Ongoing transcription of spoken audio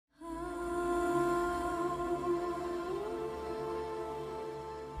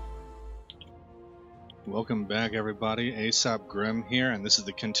Welcome back, everybody. Aesop Grimm here, and this is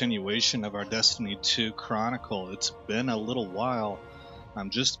the continuation of our Destiny 2 Chronicle. It's been a little while.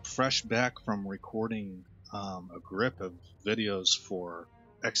 I'm just fresh back from recording a grip of videos for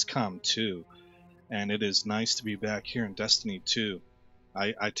XCOM 2, and it is nice to be back here in Destiny 2.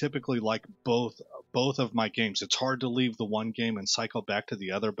 I typically like both of my games. It's hard to leave the one game and cycle back to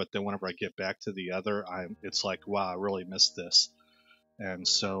the other, but then whenever I get back to the other, it's like, wow, I really missed this. And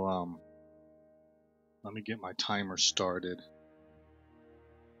so, let me get my timer started.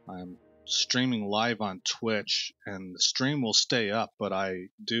 I'm streaming live on Twitch, and the stream will stay up, but I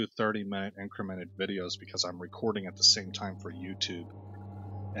do 30-minute incremented videos because I'm recording at the same time for YouTube.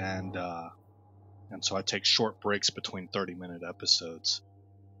 And so I take short breaks between 30-minute episodes.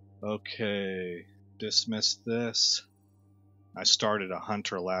 Okay, dismiss this. I started a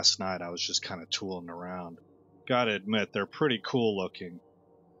hunter last night. I was just kind of tooling around. Gotta admit, they're pretty cool looking.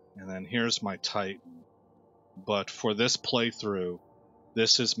 And then here's my Titan. But for this playthrough,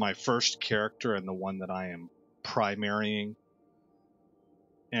 this is my first character and the one that I am primarying.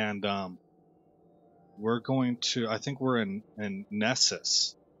 And we're going to, I think we're in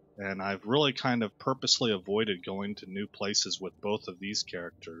Nessus. And I've really kind of purposely avoided going to new places with both of these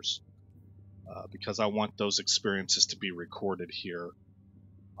characters because I want those experiences to be recorded here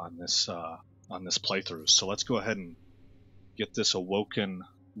on this playthrough. So let's go ahead and get this awoken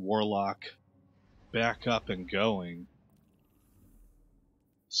Warlock back up and going.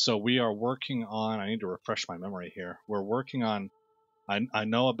 So we are working on, I need to refresh my memory here. We're working on, I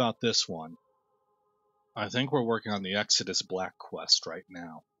know about this one. I think we're working on the Exodus Black quest right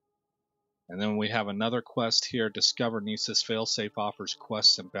now. And then we have another quest here, Discover Nessus Failsafe offers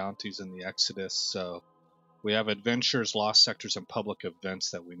quests and bounties in the Exodus. So we have adventures, lost sectors, and public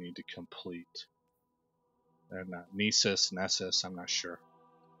events that we need to complete. And Nessus, I'm not sure.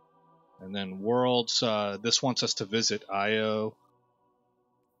 And then worlds, this wants us to visit Io.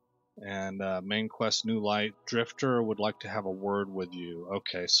 And main quest, New Light. Drifter would like to have a word with you.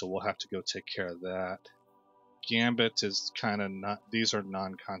 Okay, so we'll have to go take care of that. Gambit is kind of not, these are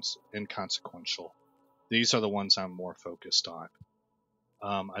inconsequential. These are the ones I'm more focused on.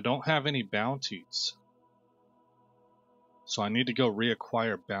 I don't have any bounties. So I need to go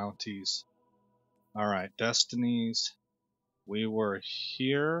reacquire bounties. Alright, destinies. We were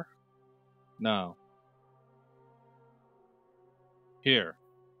here. No. Here.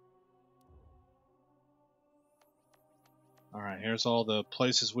 Alright, here's all the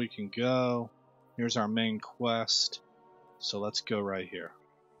places we can go. Here's our main quest. So let's go right here.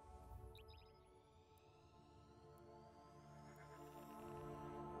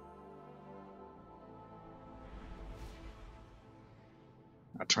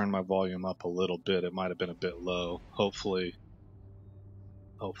 I turned my volume up a little bit. It might have been a bit low. Hopefully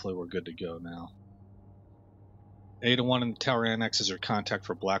we're good to go now. A1 in the tower annex is your contact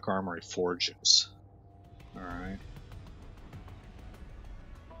for Black Armory forges. Alright.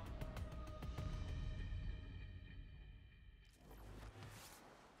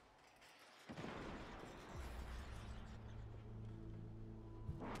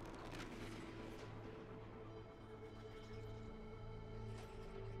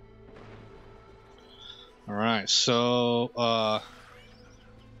 Alright, so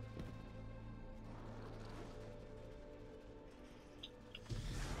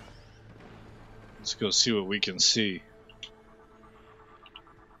let's go see what we can see.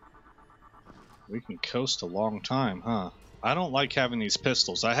 We can coast a long time, huh? I don't like having these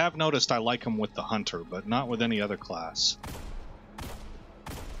pistols. I have noticed I like them with the hunter, but not with any other class.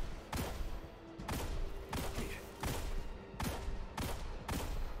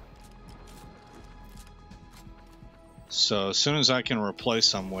 So as soon as I can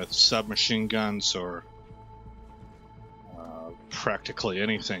replace them with submachine guns or practically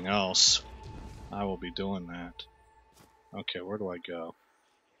anything else, I will be doing that. Okay, where do I go?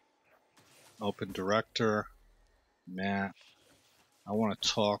 Open director, map. I want to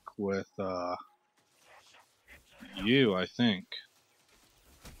talk with you, I think.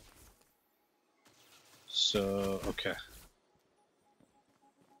 So, okay.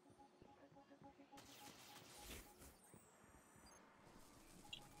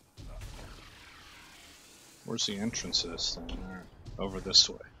 Where's the entrance to this thing? Alright, over this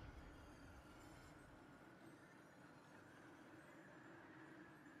way.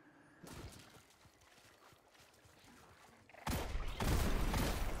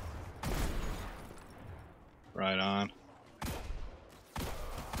 Right on.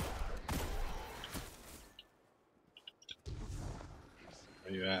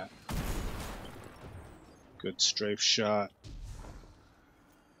 Where you at? Good strafe shot.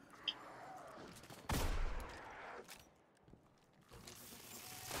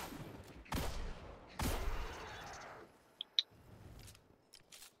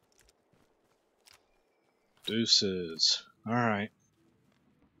 Deuces. Alright.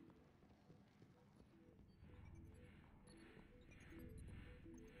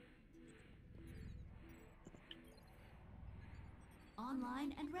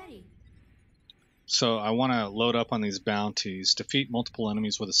 Online and ready. So I want to load up on these bounties. Defeat multiple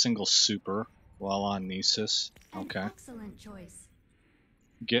enemies with a single super while on Nessus. Okay. An excellent choice.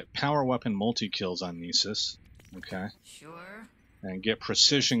 Get power weapon multi-kills on Nessus. Okay. Sure. And get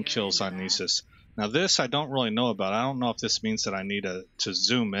precision kills on Nessus. Now this I don't really know about. I don't know if this means that I need to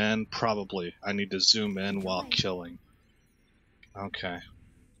zoom in. Probably. I need to zoom in while killing. Okay.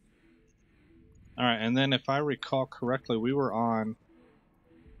 Alright, and then if I recall correctly, we were on,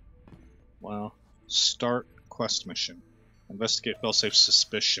 well, start quest mission. Investigate failsafe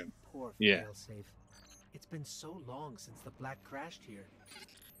suspicion. Poor Yeah. failsafe. It's been so long since the Black crashed here.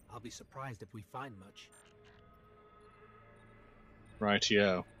 I'll be surprised if we find much.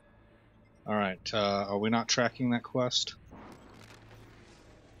 Rightio. Alright, are we not tracking that quest?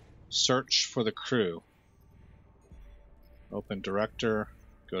 Search for the crew. Open director,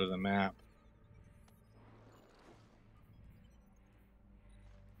 go to the map.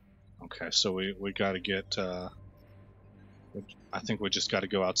 Okay, so we gotta get, I think we just gotta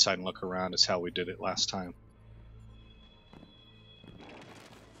go outside and look around is how we did it last time.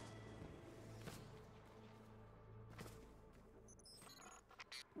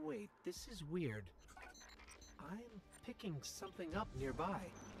 Wait, this is weird. I'm picking something up nearby.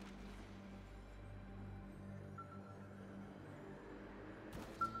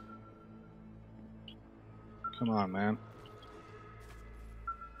 Come on, man.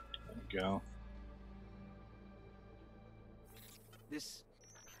 There we go.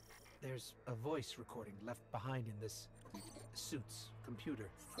 There's a voice recording left behind in this suit's computer.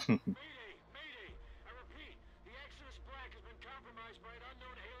 Mayday! Mayday! I repeat, the Exodus Black has been compromised by an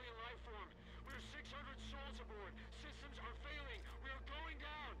unknown alien life form. We're 600 souls aboard. Systems are failing. We are going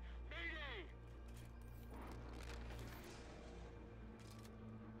down. Mayday!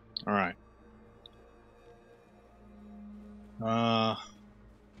 All right.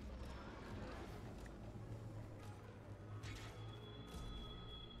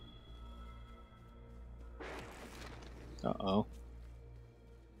 Uh-oh.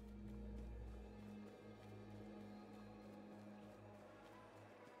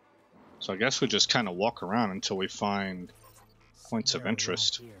 So I guess we just kind of walk around until we find points of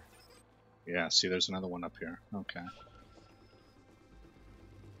interest. Yeah, see, there's another one up here. Okay.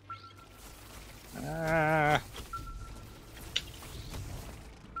 Ah.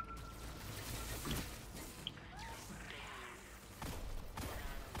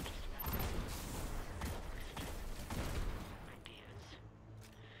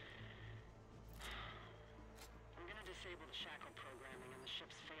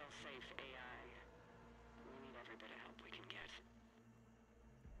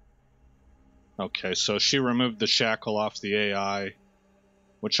 Okay, so she removed the shackle off the AI,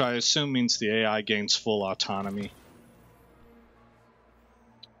 which I assume means the AI gains full autonomy.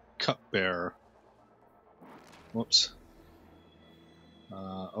 Cupbearer. Whoops.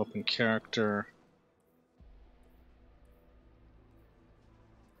 Open character.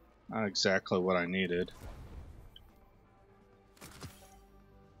 Not exactly what I needed.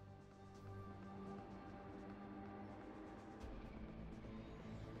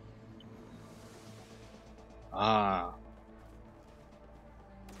 Ah.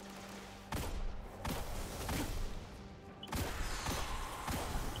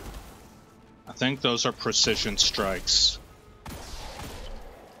 I think those are precision strikes.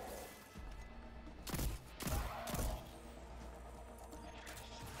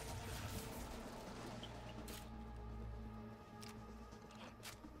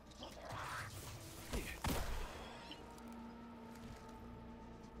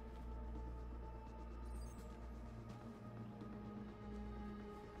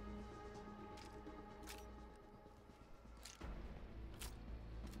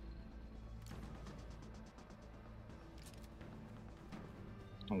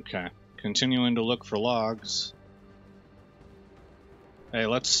 Okay, continuing to look for logs. Hey,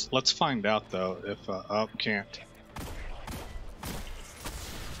 let's find out though if oh, can't.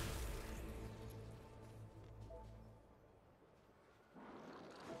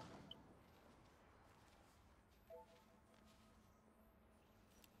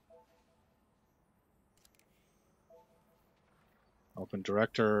 Open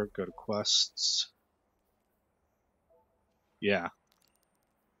director, go to quests. Yeah.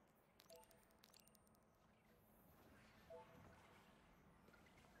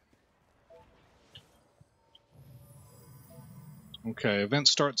 Okay, event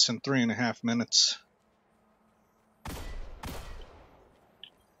starts in 3.5 minutes.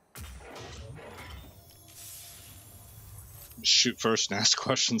 Shoot first and ask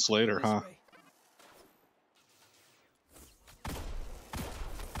questions later, This huh? way.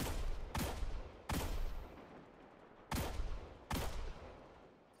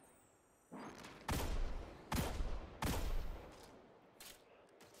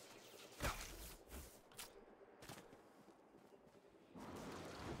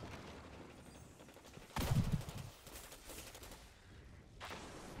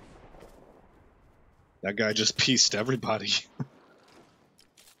 That guy just pieced everybody.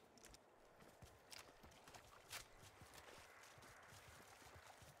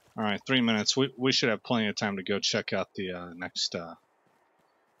 All right, 3 minutes. We should have plenty of time to go check out the next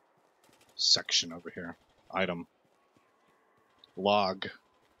section over here. Item. Log.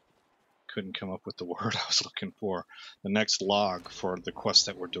 Couldn't come up with the word I was looking for. The next log for the quest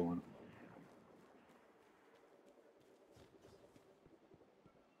that we're doing.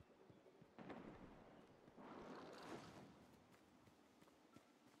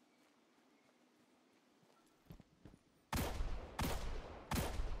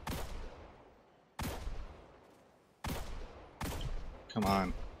 Come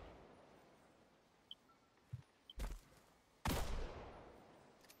on.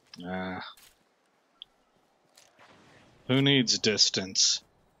 Ah. Who needs distance?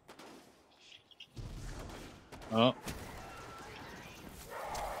 Oh.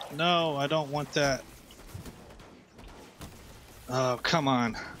 No, I don't want that. Oh, come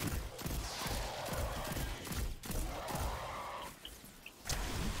on.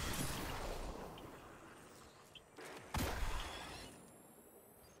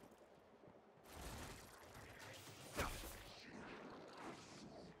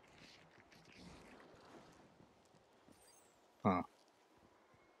 Huh.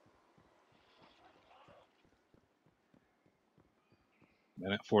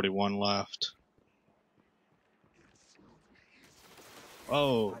 Minute 41 left.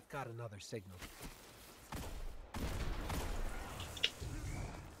 Oh. I've got another signal.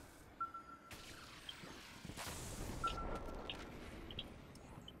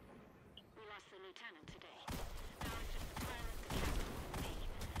 We lost the lieutenant today. Now it's just the pilot, the captain, and me.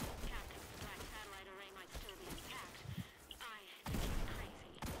 Captain, the black satellite array might still be intact. I think he's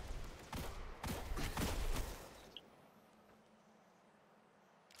crazy.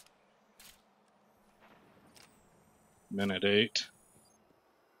 Minute 8.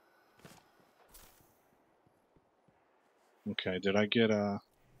 Okay, did I get a...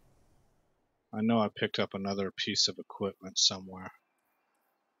 I know I picked up another piece of equipment somewhere.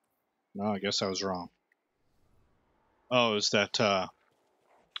 No, I guess I was wrong. Oh, is that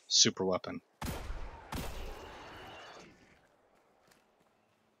super weapon.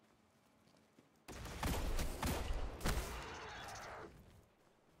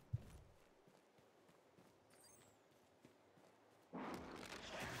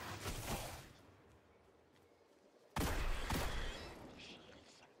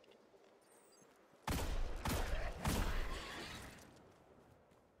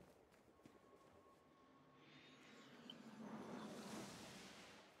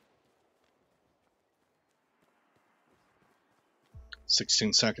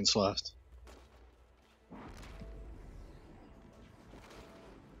 $16 seconds left.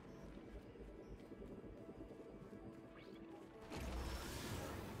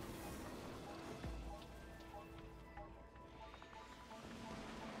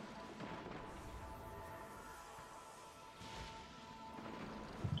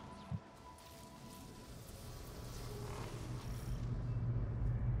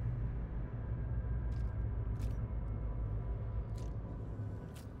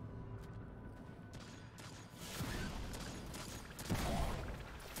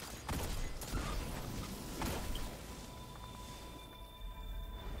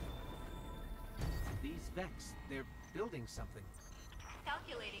 These Vex, they're building something.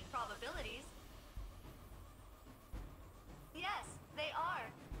 Calculating probabilities. Yes, they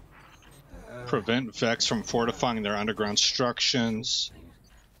are. Prevent Vex from fortifying their underground structures.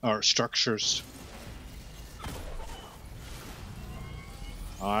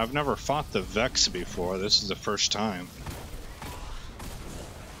 I've never fought the Vex before. This is the first time.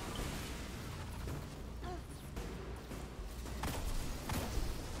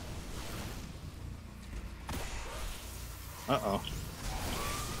 Uh-oh.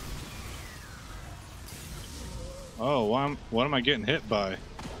 Oh, what am I getting hit by?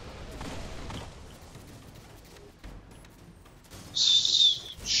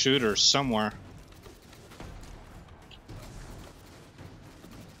 Shooter somewhere.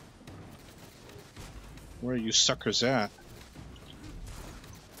 Where are you suckers at?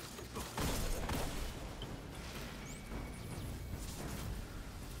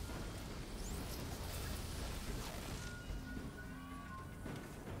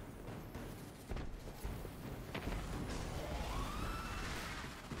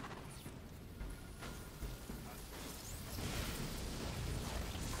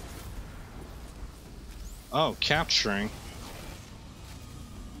 Oh, capturing.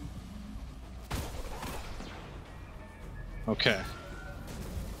 Okay.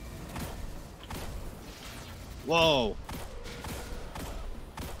 Whoa.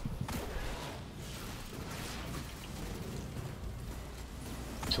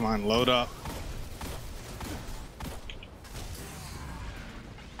 Come on, load up.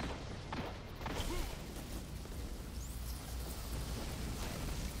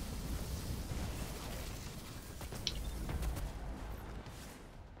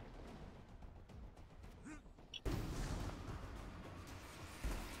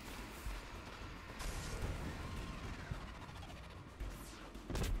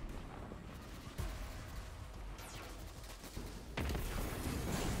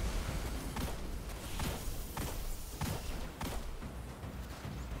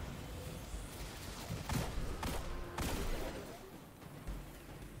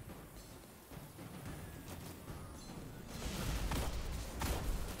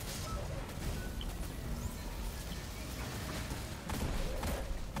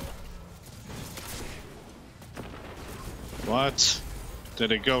 What?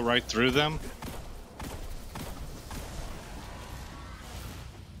 Did it go right through them?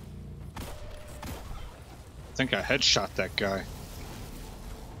 I think I headshot that guy.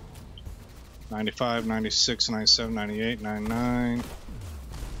 95, 96, 97, 98, 99.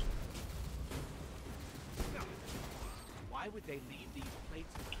 Why would they leave these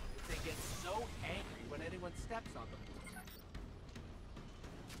plates around if they get so angry when anyone steps on them?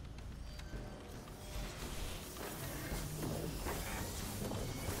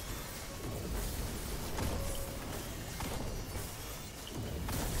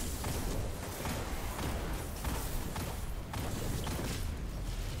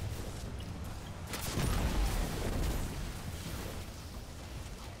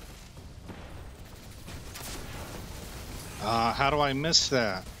 How do I miss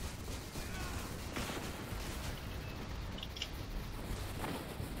that?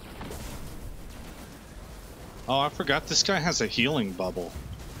 Oh, I forgot this guy has a healing bubble.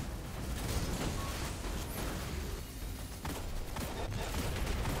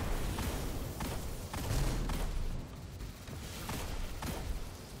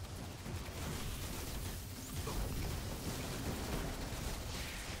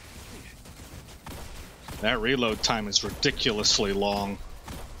 That reload time is ridiculously long.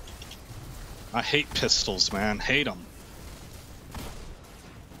 I hate pistols, man. Hate them.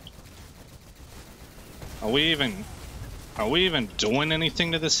 Are we even doing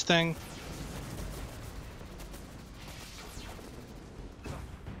anything to this thing?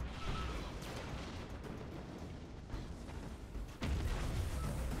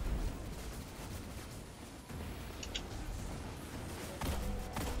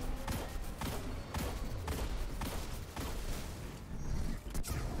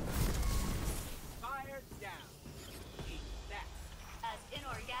 As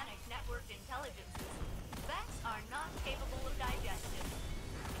inorganic networked intelligences, bats are not capable of digestion.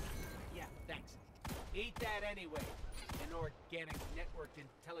 Yeah, thanks. Eat that anyway. Inorganic networked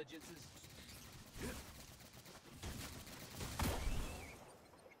intelligences.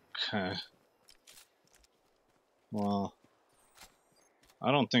 Okay. Well,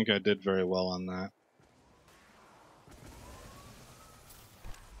 I don't think I did very well on that.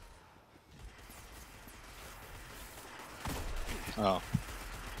 Oh.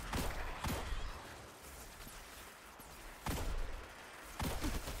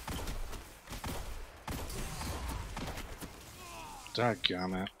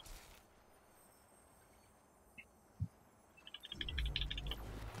 Dadgummit.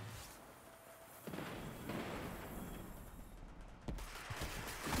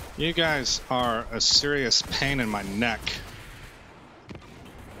 You guys are a serious pain in my neck.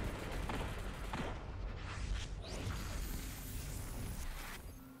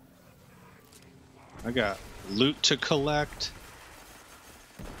 I got loot to collect.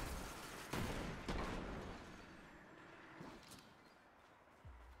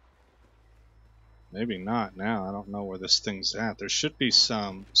 Maybe not now. I don't know where this thing's at. There should be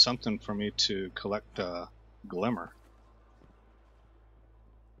something for me to collect glimmer.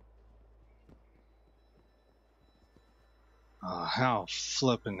 How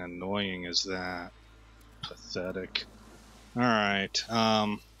flippin' annoying is that? Pathetic. Alright,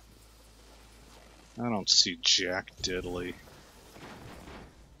 I don't see jack diddly.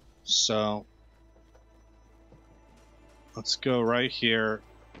 So, let's go right here,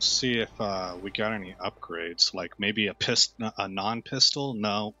 see if we got any upgrades, like maybe a non-pistol?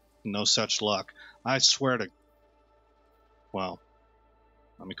 No, no such luck. I swear to... Well,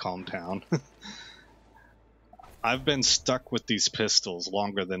 let me calm down. I've been stuck with these pistols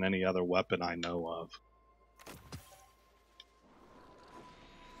longer than any other weapon I know of.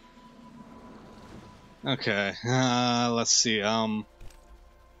 Okay, let's see, what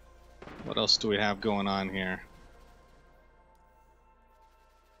else do we have going on here?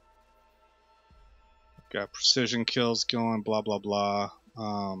 Got precision kills going, blah blah blah.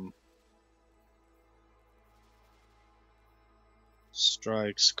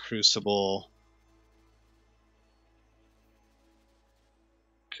 Strikes, crucible.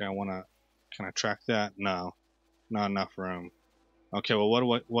 Okay, can I track that? No, not enough room. Okay, well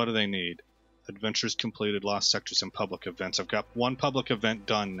what do they need? Adventures completed, lost sectors, and public events. I've got one public event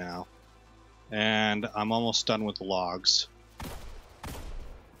done now, and I'm almost done with the logs.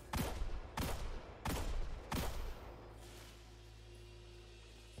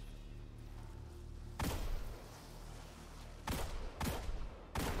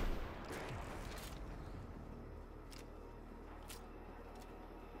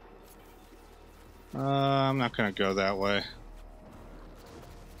 I'm not gonna go that way.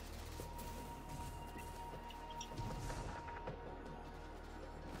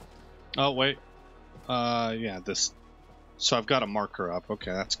 Oh, wait. Yeah, this... So I've got a marker up.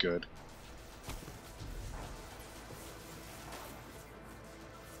 Okay, that's good.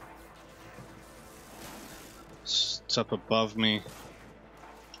 It's up above me.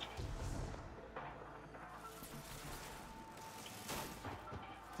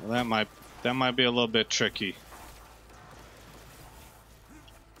 Well, that might be a little bit tricky.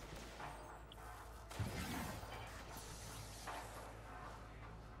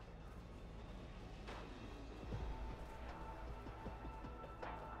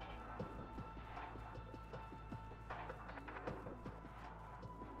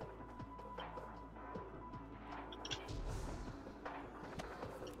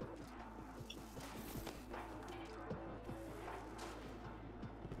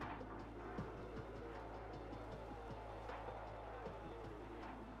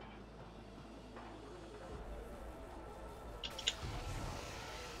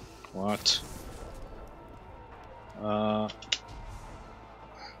 What?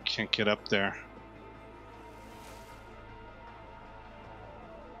 Can't get up there.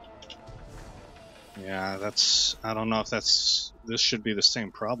 Yeah, that's... I don't know if that's... This should be the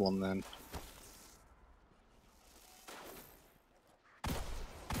same problem then.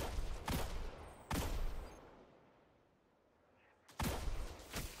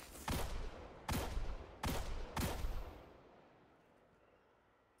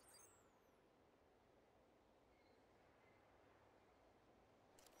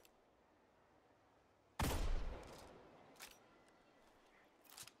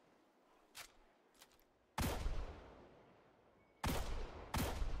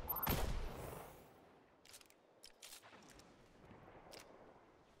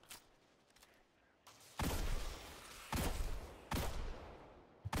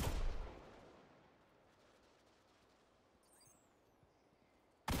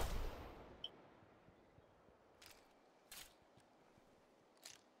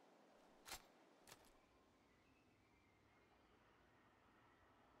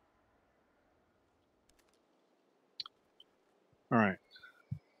 Alright.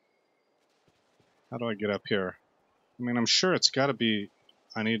 How do I get up here? I mean, I'm sure it's gotta be...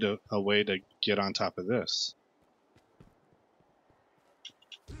 I need a way to get on top of this.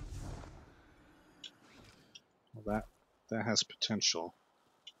 Well, that has potential.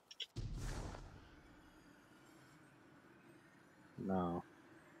 No.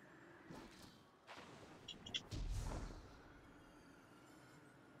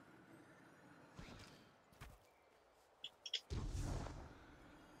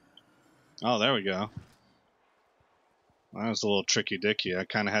 Oh, there we go. That was a little tricky-dicky. I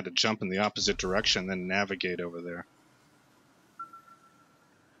kind of had to jump in the opposite direction, then navigate over there.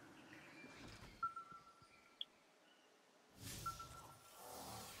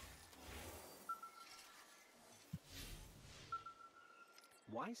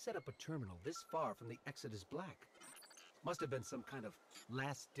 Why set up a terminal this far from the Exodus Black? Must have been some kind of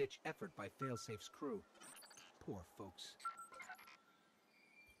last-ditch effort by Failsafe's crew. Poor folks.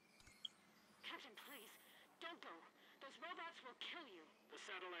 Captain, please, don't go. Those robots will kill you. The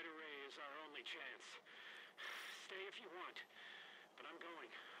satellite array is our only chance. Stay if you want, but I'm going.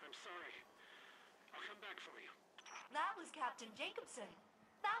 I'm sorry. I'll come back for you. That was Captain Jacobson.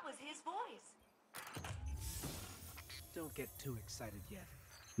 That was his voice. Don't get too excited yet.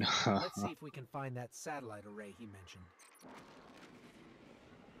 Let's see if we can find that satellite array he mentioned.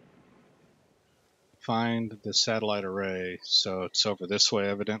 Find the satellite array. So it's over this way,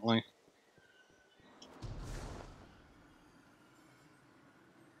 evidently.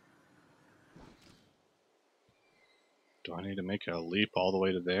 Do I need to make a leap all the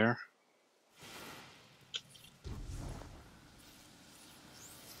way to there?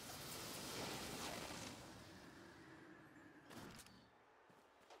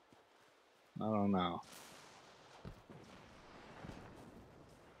 I don't know.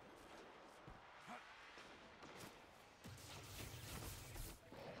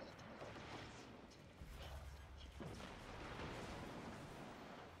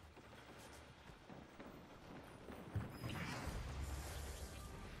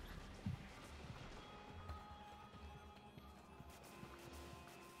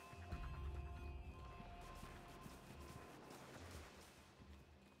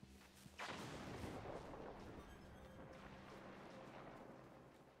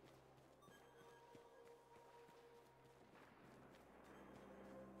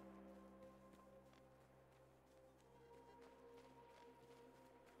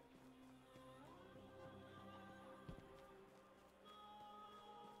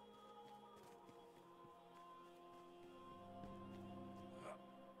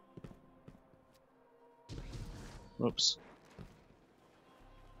 Whoops.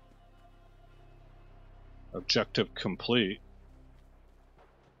 Objective complete.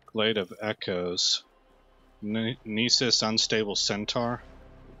 Glade of Echoes. Nessus Unstable Centaur.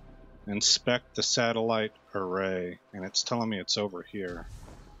 Inspect the satellite array. And it's telling me it's over here.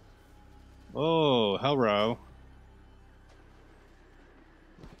 Oh, hello.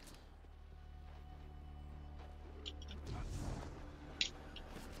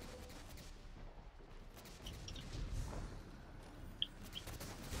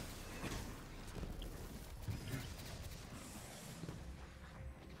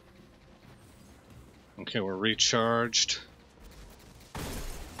 Okay, we're recharged.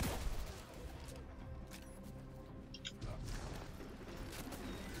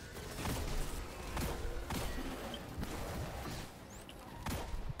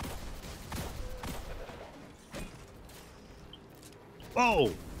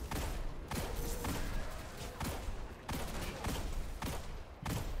 Oh!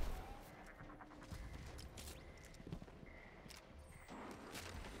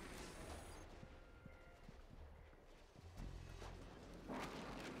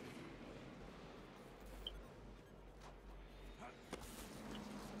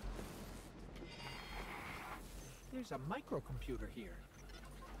 There's a microcomputer here.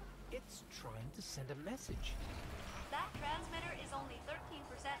 It's trying to send a message. That transmitter is only 13%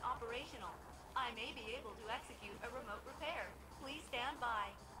 operational. I may be able to execute a remote repair. Please stand by.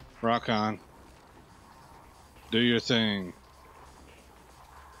 Rock on. Do your thing.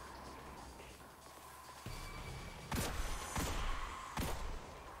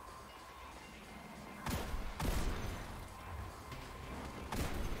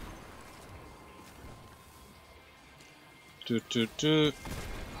 Doot, doot, doot.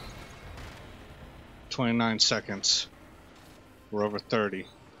 29 seconds. We're over 30.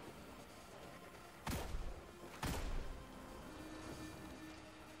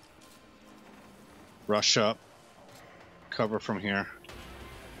 Rush up. Cover from here.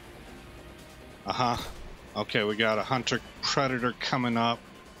 Okay, we got a hunter predator coming up.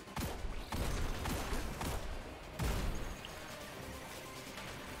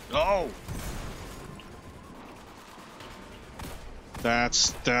 Oh!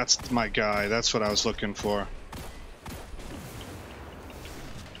 That's my guy. That's what I was looking for.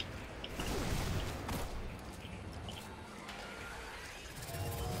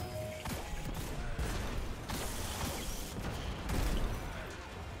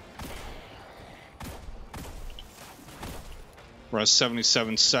 We're at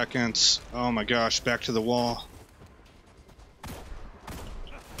 77 seconds. Oh my gosh, back to the wall.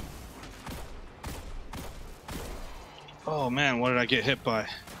 Oh man, what did I get hit by?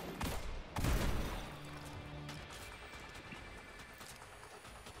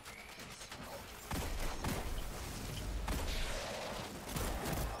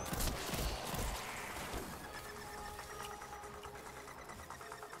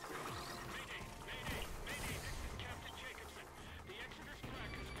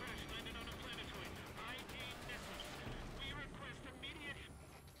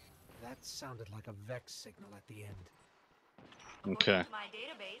 That sounded like a Vex signal at the end. Okay. According to my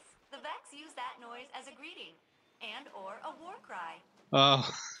database, the Vex use that noise as a greeting and or a war cry. Oh.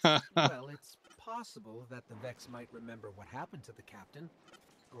 Well, it's possible that the Vex might remember what happened to the captain,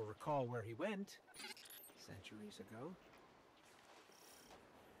 or recall where he went centuries ago.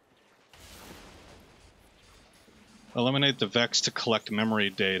 Eliminate the Vex to collect memory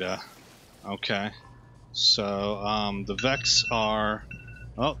data. Okay. So, the Vex are...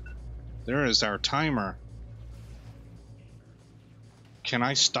 Oh, there is our timer. Can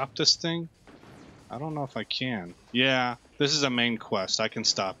I stop this thing? I don't know if I can. Yeah, this is a main quest. I can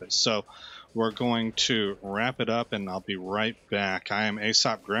stop it. So we're going to wrap it up, and I'll be right back. I am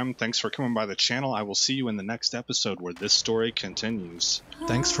Aesop Grimm. Thanks for coming by the channel. I will see you in the next episode where this story continues.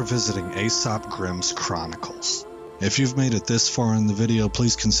 Thanks for visiting Aesop Grimm's Chronicles. If you've made it this far in the video,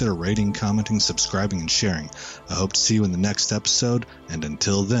 please consider rating, commenting, subscribing, and sharing. I hope to see you in the next episode, and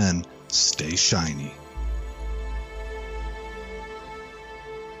until then, stay shiny.